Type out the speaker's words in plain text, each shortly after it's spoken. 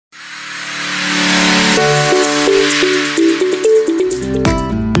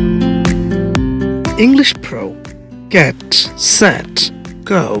English Pro. Get, set,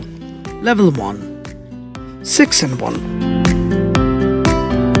 go. Level 1. 6 and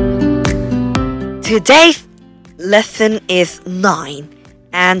 1. Today's lesson is 9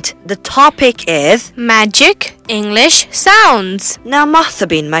 and the topic is Magic English sounds. Now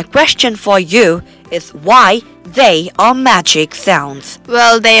Mahsabin, my question for you is why they are magic sounds.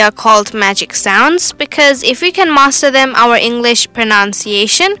 Well, they are called magic sounds because if we can master them, our English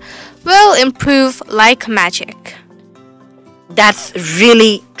pronunciation will improve like magic. That's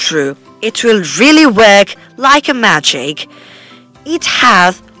really true. It will really work like a magic. It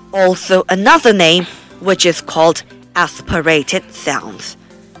has also another name which is called aspirated sounds.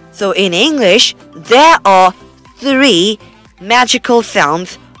 So in English, there are 3 magical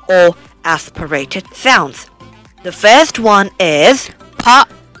sounds or aspirated sounds. The first one is Pa,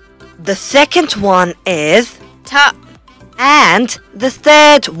 the second one is ta, and the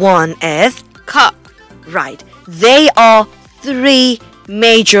third one is ka. right. They are 3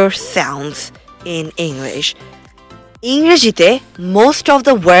 major sounds in English. ইংরেজিতে most of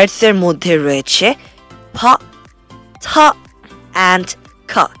the words এর মধ্যে রয়েছে pa, ta and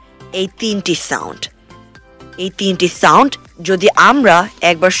ka এই 3টি sound. এই 3টি sound যদি আমরা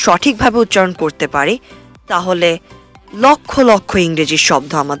একবার সঠিকভাবে উচ্চারণ করতে পারি তাহলে লক্ষ লক্ষ ইংরেজি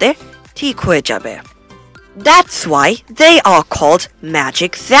শব্দ আমাদের ঠিক হয়ে যাবে। That's why they are called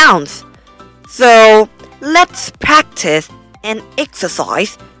magic sounds. So, let's practice an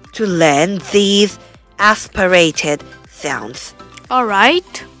exercise to learn these aspirated sounds. All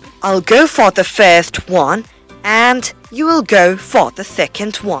right. I'll go for the first one and you will go for the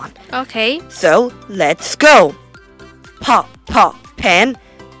second one. Okay. So, let's go. Pa, pa, pen.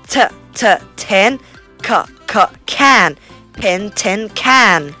 T, t, ten. K, k, can. Pen, ten,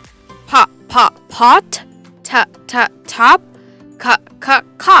 can. Pa, pa, pot. Ta, ta, top. Ka, ka,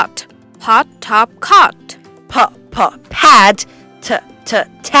 cot. Pot, top, cot. Pa, pa, pad. T, t,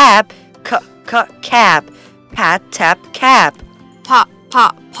 tab. K, k, cab. Pad, tap, cab. Pa, pa,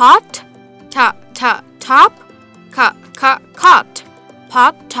 pot. Ta, ta, top. Ka, ka, cot.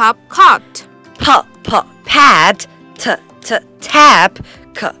 Pot, top, cot. Pa, pa, pad. T, t, tab.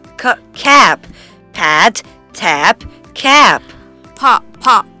 K, k, cab. Pad, tab, cab. Pa,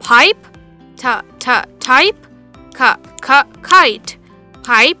 pa, pipe. Ta, ta, type. Ka, ka, kite.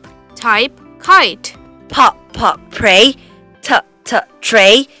 Pipe, type, kite. Pa, pa, pray. T, t,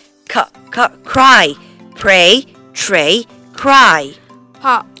 tray. K, k, cry. Pray, tray, cry.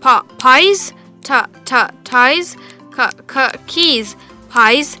 Pa, pa, pies. Ta, ta, ties. Ka, ka, keys.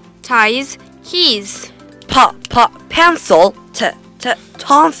 Pies, ties, keys. Pa, pa, pencil. T, t,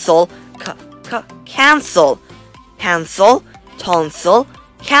 tonsil. K, k, cancel. Pencil, tonsil,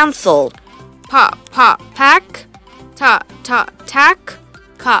 cancel. Pa, pa, pack. Ta, ta, tack.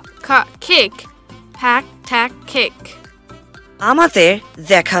 Ka, ka, kick. Pack, tack, kick. আমাদের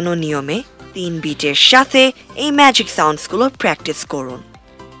দেখানো নিয়মে 3 বিটের সাথে এই magic সাউন্ডসগুলো practice করুন।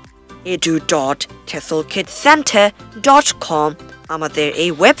 edu.tesolkidscenter.com আমাদের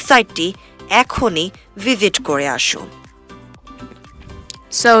এই ওয়েবসাইটটি এখনই ভিজিট করে আসুন।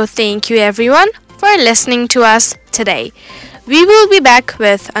 So thank you everyone for listening to us today. We will be back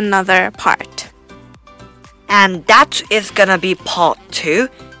with another part. And that is gonna be part 2,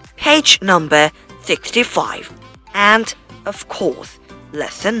 page number 65. And, of course,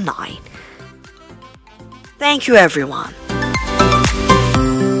 lesson 9. Thank you, everyone.